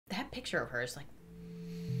That picture of her is like,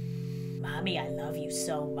 Mommy, I love you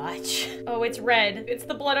so much. Oh, it's red. It's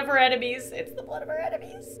the blood of her enemies. It's the blood of her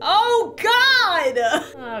enemies. Oh, God!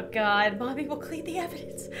 Oh, God. Mommy will clean the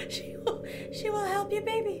evidence. She will help you,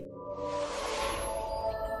 baby.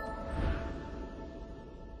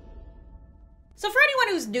 So for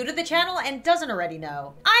anyone who's new to the channel and doesn't already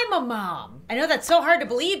know, I'm a mom. I know that's so hard to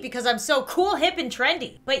believe because I'm so cool, hip, and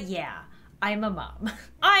trendy. But yeah, I'm a mom.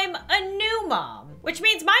 I'm a new mom, which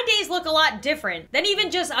means my days look a lot different than even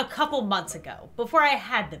just a couple months ago before I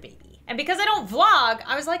had the baby. And because I don't vlog,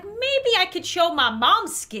 I was like, maybe I could show my mom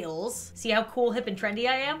skills. See how cool, hip, and trendy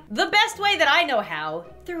I am? The best way that I know how,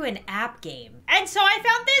 through an app game. And so I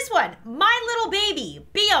found this one, My Little Baby,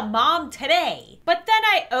 Be a Mom Today. But then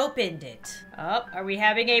I opened it. Oh, are we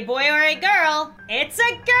having a boy or a girl? It's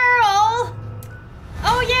a girl!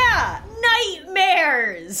 Oh yeah,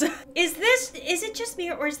 nightmares! Is it just me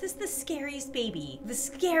or is this the scariest baby? The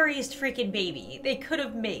scariest freaking baby they could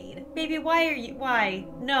have made. Baby, why?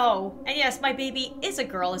 No. And yes, my baby is a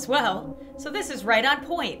girl as well. So this is right on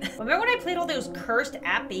point. Remember when I played all those cursed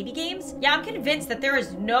app baby games? Yeah, I'm convinced that there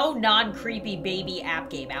is no non-creepy baby app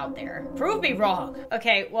game out there. Prove me wrong.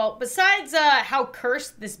 Okay, well, besides how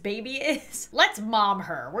cursed this baby is, let's mom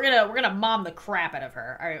her. We're gonna mom the crap out of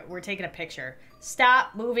her. All right, we're taking a picture.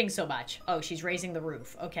 Stop moving so much. Oh, she's raising the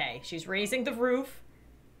roof. Okay, she's raising the roof.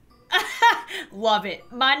 Love it.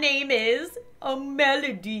 My name is a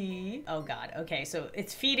Melody. Oh God, okay, so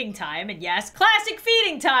it's feeding time, and yes, classic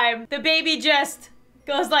feeding time. The baby just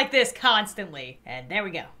goes like this constantly. And there we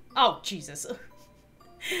go. Oh, Jesus.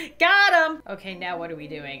 Got him. Okay, now what are we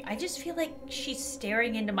doing? I just feel like she's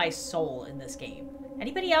staring into my soul in this game.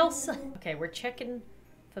 Anybody else? Okay, we're checking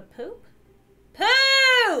for poop. Poop!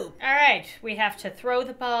 All right, we have to throw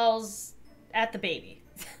the balls at the baby.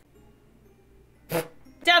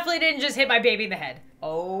 Definitely didn't just hit my baby in the head.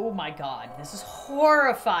 Oh my God, this is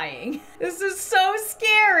horrifying. This is so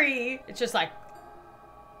scary. It's just like,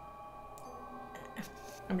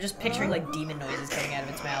 I'm just picturing like demon noises coming out of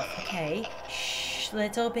its mouth. Okay, shh,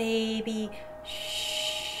 little baby,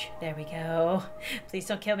 shh. There we go. Please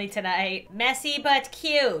don't kill me tonight. Messy but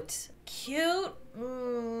cute. Cute?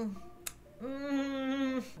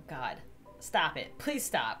 Oh God, stop it. Please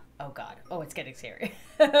stop. Oh God. Oh, it's getting scary.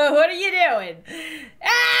 What are you doing?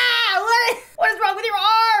 Ah! What is wrong with your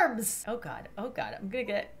arms? Oh God. Oh God. I'm gonna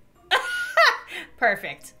get...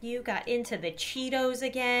 Perfect. You got into the Cheetos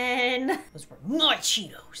again. Those were my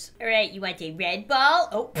Cheetos. All right, you want a red ball?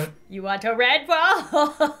 Oh, you want a red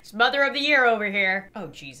ball? It's Mother of the Year over here. Oh,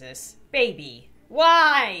 Jesus. Baby.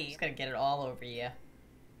 Why? Just gonna get it all over you.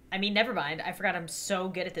 I mean, never mind. I forgot I'm so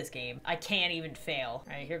good at this game. I can't even fail.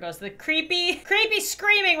 All right, here goes the creepy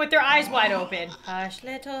screaming with their eyes wide open. Hush,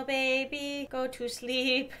 little baby, go to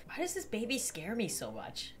sleep. Why does this baby scare me so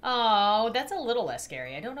much? Oh, that's a little less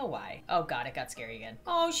scary. I don't know why. Oh God, it got scary again.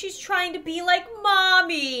 Oh, she's trying to be like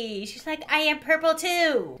mommy. She's like, I am purple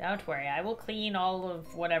too. Don't worry, I will clean all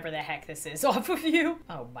of whatever the heck this is off of you.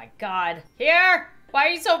 Oh my God. Here, why are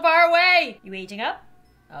you so far away? You aging up?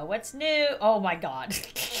 Oh, what's new? Oh my God.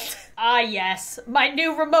 Ah, yes, my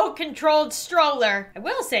new remote-controlled stroller. I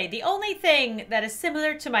will say, the only thing that is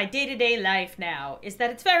similar to my day-to-day life now is that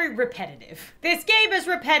it's very repetitive. This game is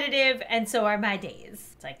repetitive, and so are my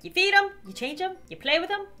days. It's like, you feed them, you change them, you play with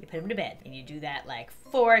them, you put them to bed. And you do that like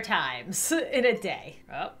 4 times in a day.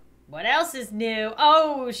 Oh, what else is new?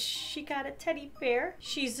 Oh, she got a teddy bear.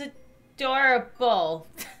 She's adorable.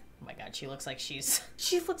 Oh my God, she looks like she's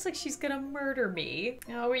gonna murder me.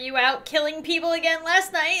 Oh, were you out killing people again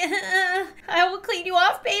last night? I will clean you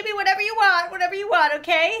off, baby, whatever you want,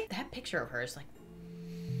 okay? That picture of her is like,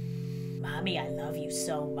 Mommy, I love you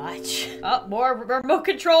so much. Oh, more remote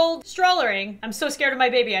controlled strollering. I'm so scared of my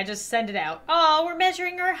baby, I just send it out. Oh, we're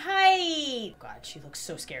measuring her height. God, she looks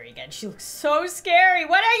so scary again. She looks so scary.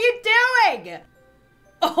 What are you doing?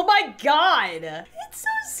 Oh my God, it's so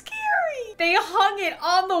scary. They hung it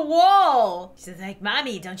on the wall. She's like,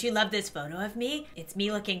 Mommy, don't you love this photo of me? It's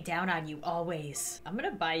me looking down on you always. I'm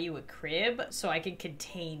gonna buy you a crib so I can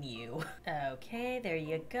contain you. Okay, there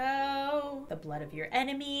you go. The blood of your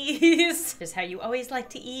enemies. Just how you always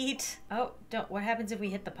like to eat. Oh, what happens if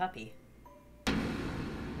we hit the puppy?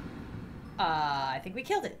 I think we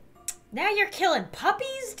killed it. Now you're killing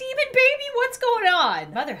puppies, demon baby? What's going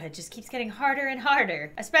on? Motherhood just keeps getting harder and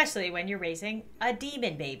harder, especially when you're raising a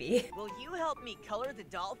demon baby. Will you help me color the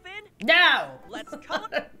dolphin? No! Let's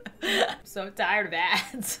color. I'm so tired of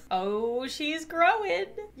ads. Oh, she's growing.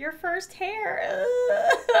 Your first hair. Oh,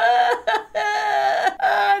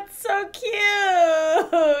 it's so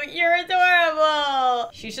cute. You're adorable.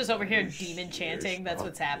 She's just over here demon chanting. That's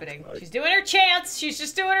what's happening. She's doing her chants. She's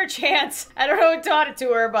just doing her chants. I don't know who taught it to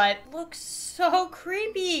her, but looks so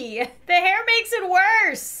creepy. The hair makes it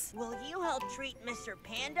worse. Will you help treat Mr.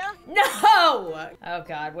 Panda? No! Oh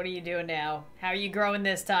God, what are you doing now? How are you growing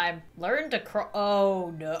this time? Learn to crawl.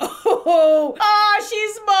 Oh no. Oh,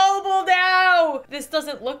 she's mobile now. This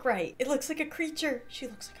doesn't look right. It looks like a creature. She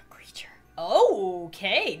looks like a creature. Oh,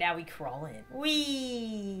 okay. Now we crawl in.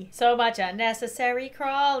 Whee! So much unnecessary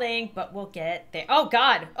crawling, but we'll get there. Oh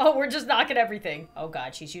God. Oh, we're just knocking everything. Oh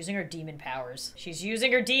God, she's using her demon powers. She's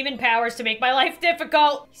using her demon powers to make my life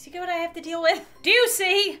difficult. You see what I have to deal with? Do you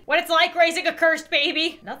see what it's like raising a cursed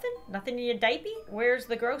baby? Nothing? Nothing in your diaper? Where's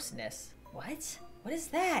the grossness? What? What is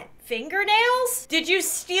that? Fingernails? Did you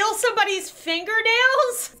steal somebody's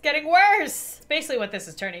fingernails? It's getting worse. It's basically what this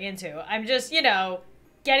is turning into. I'm just, you know,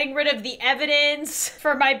 getting rid of the evidence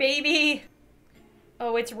for my baby.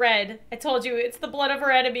 Oh, it's red. I told you, it's the blood of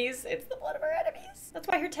her enemies. It's the blood of her enemies. That's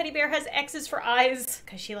why her teddy bear has X's for eyes.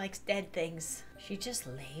 Because she likes dead things. She just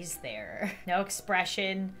lays there. No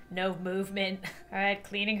expression, no movement. All right,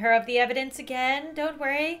 cleaning her of the evidence again. Don't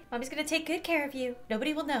worry. Mommy's gonna take good care of you.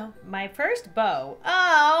 Nobody will know. My first bow.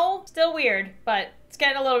 Oh, still weird, but it's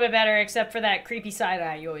getting a little bit better except for that creepy side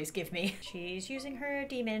eye you always give me. She's using her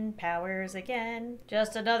demon powers again.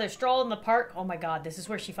 Just another stroll in the park. Oh my God, this is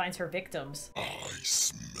where she finds her victims. I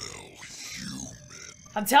smell human.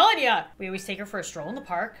 I'm telling ya! We always take her for a stroll in the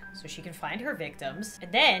park so she can find her victims.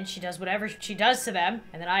 And then she does whatever she does to them.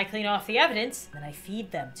 And then I clean off the evidence. And then I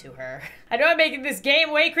feed them to her. I know I'm making this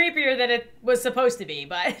game way creepier than it was supposed to be,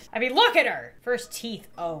 but I mean, look at her! First teeth.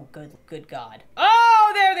 Oh, good God.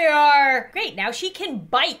 Oh, there they are! Great, now she can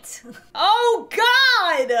bite. Oh,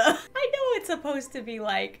 God! I know it's supposed to be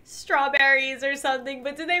like strawberries or something,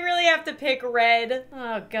 but do they really have to pick red?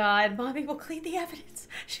 Oh, God. Mommy will clean the evidence.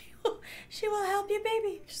 She will help you,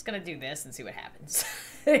 baby. She's gonna do this and see what happens.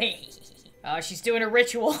 Oh, she's doing a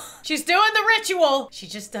ritual. She's doing the ritual. She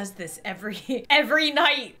just does this every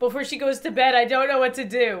night before she goes to bed. I don't know what to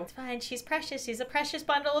do. It's fine. She's precious. She's a precious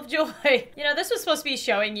bundle of joy. You know, this was supposed to be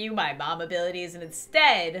showing you my mom abilities, and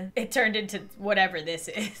instead it turned into whatever this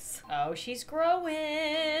is. Oh, she's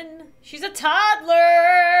growing. She's a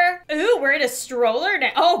toddler. Ooh, we're in a stroller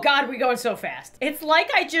now. Oh God, we're going so fast. It's like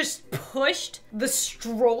I just pushed the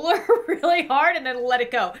stroller really hard and then let it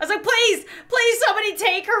go. I was like, please, please somebody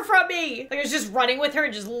take her from me. Like I was just running with her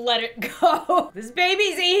and just let it go. This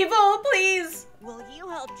baby's evil, please. Will you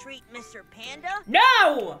help treat Mr. Panda?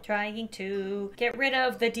 No! Trying to get rid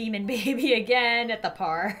of the demon baby again at the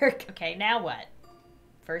park. Okay, now what?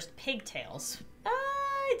 First, pigtails.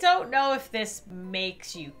 I don't know if this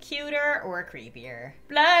makes you cuter or creepier.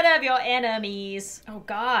 Blood of your enemies. Oh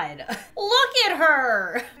God. Look at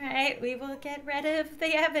her! Alright, we will get rid of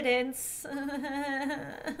the evidence.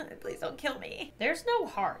 Please don't kill me. There's no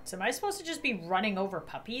hearts. Am I supposed to just be running over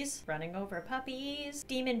puppies? Running over puppies.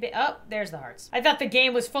 Demon oh, there's the hearts. I thought the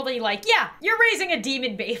game was fully like, yeah, you're raising a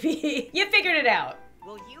demon baby. You figured it out.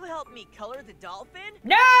 Will you help me color the dolphin?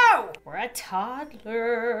 No! We're a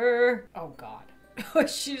toddler. Oh God.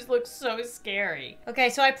 She looks so scary. Okay,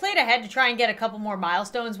 so I played ahead to try and get a couple more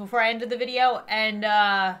milestones before I ended the video, and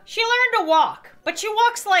she learned to walk, but she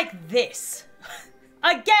walks like this.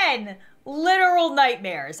 Again, literal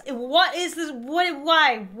nightmares. What is this? Why?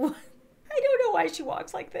 I don't know why she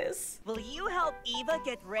walks like this. Will you help Eva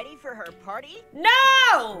get ready for her party? No!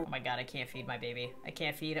 Oh my God, I can't feed my baby. I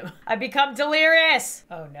can't feed him. I become delirious.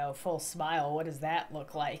 Oh no, full smile. What does that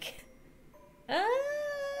look like?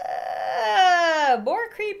 More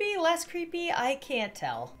creepy, less creepy, I can't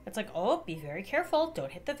tell. It's like, oh, be very careful.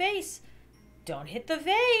 Don't hit the vase. Don't hit the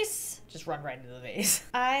vase. Just run right into the vase.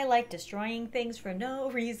 I like destroying things for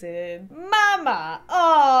no reason. Mama!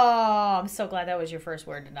 Oh, I'm so glad that was your first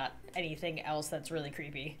word and not anything else that's really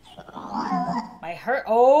creepy. My hurt.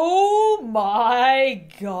 Oh my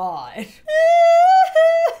God.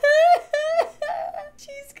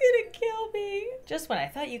 She's gonna kill me. Just when I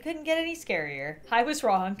thought you couldn't get any scarier. I was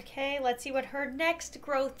wrong. Okay, let's see what her next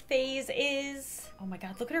growth phase is. Oh my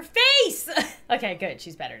God, look at her face. Okay, good,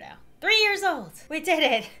 she's better now. 3 years old. We did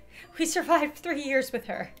it. We survived 3 years with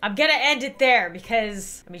her. I'm gonna end it there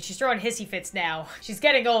because, I mean, she's throwing hissy fits now. She's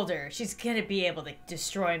getting older. She's gonna be able to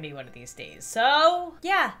destroy me one of these days. So,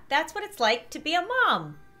 yeah, that's what it's like to be a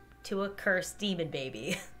mom. to a cursed demon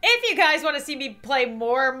baby. If you guys want to see me play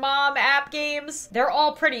more mom app games, they're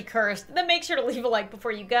all pretty cursed, then make sure to leave a like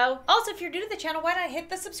before you go. Also, if you're new to the channel, why not hit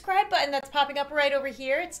the subscribe button that's popping up right over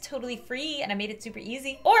here? It's totally free and I made it super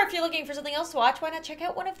easy. Or if you're looking for something else to watch, why not check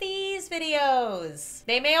out one of these videos?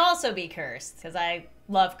 They may also be cursed because I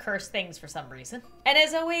love cursed things for some reason. And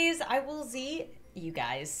as always, I will see you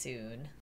guys soon.